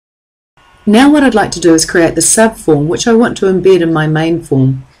Now what I'd like to do is create the subform which I want to embed in my main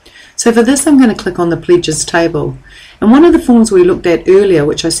form. So for this I'm going to click on the pledges table, and one of the forms we looked at earlier,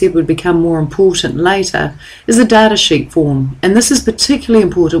 which I said would become more important later, is a data sheet form, and this is particularly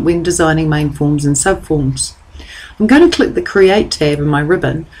important when designing main forms and subforms. I'm going to click the Create tab in my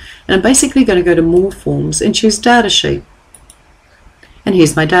ribbon, and I'm basically going to go to More Forms and choose Data Sheet. And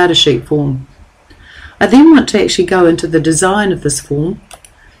here's my data sheet form. I then want to actually go into the design of this form,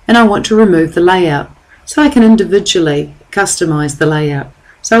 and I want to remove the layout so I can individually customize the layout.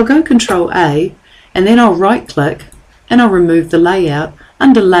 So I'll go Control A, and then I'll right click and I'll remove the layout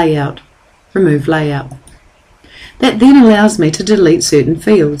under Layout, Remove Layout. That then allows me to delete certain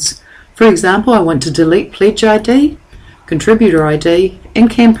fields. For example, I want to delete Pledge ID, Contributor ID and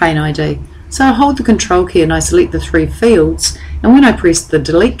Campaign ID. So I hold the Control key and I select the 3 fields, and when I press the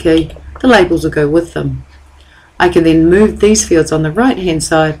Delete key, the labels will go with them. I can then move these fields on the right hand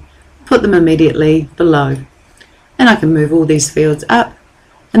side, put them immediately below, and I can move all these fields up,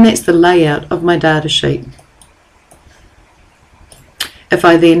 and that's the layout of my data sheet. If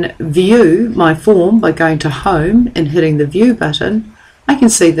I then view my form by going to Home and hitting the View button, I can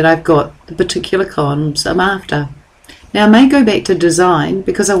see that I've got the particular columns I'm after. Now I may go back to Design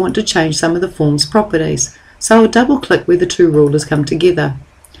because I want to change some of the form's properties, so I'll double click where the 2 rulers come together.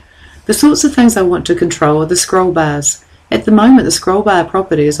 The sorts of things I want to control are the scroll bars. At the moment the scroll bar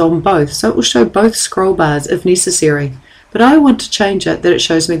property is on both, so it will show both scroll bars if necessary, but I want to change it that it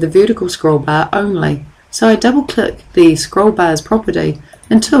shows me the vertical scroll bar only. So I double click the scroll bars property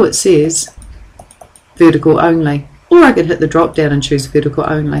until it says vertical only, or I could hit the drop down and choose vertical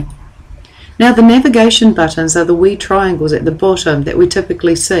only. Now the navigation buttons are the wee triangles at the bottom that we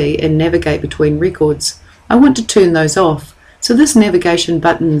typically see and navigate between records. I want to turn those off, so this navigation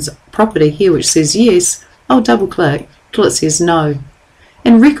buttons property here which says yes, I'll double click till it says no.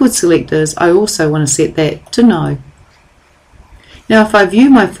 And record selectors, I also want to set that to no. Now if I view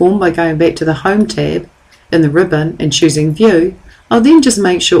my form by going back to the Home tab in the ribbon and choosing View, I'll then just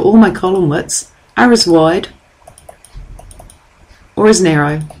make sure all my column widths are as wide or as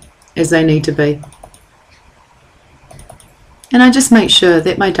narrow as they need to be. And I just make sure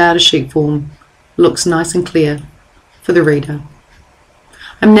that my data sheet form looks nice and clear for the reader.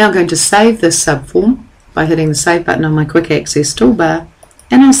 I'm now going to save this subform by hitting the Save button on my Quick Access toolbar,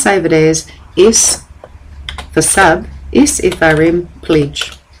 and I'll save it as S for Sub, SFRM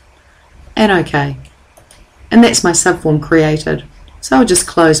Pledge, and OK. And that's my subform created. So I'll just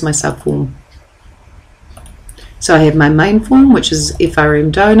close my subform. So I have my main form, which is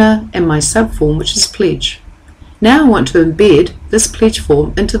FRM Donor, and my subform, which is Pledge. Now I want to embed this Pledge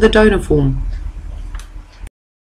form into the donor form.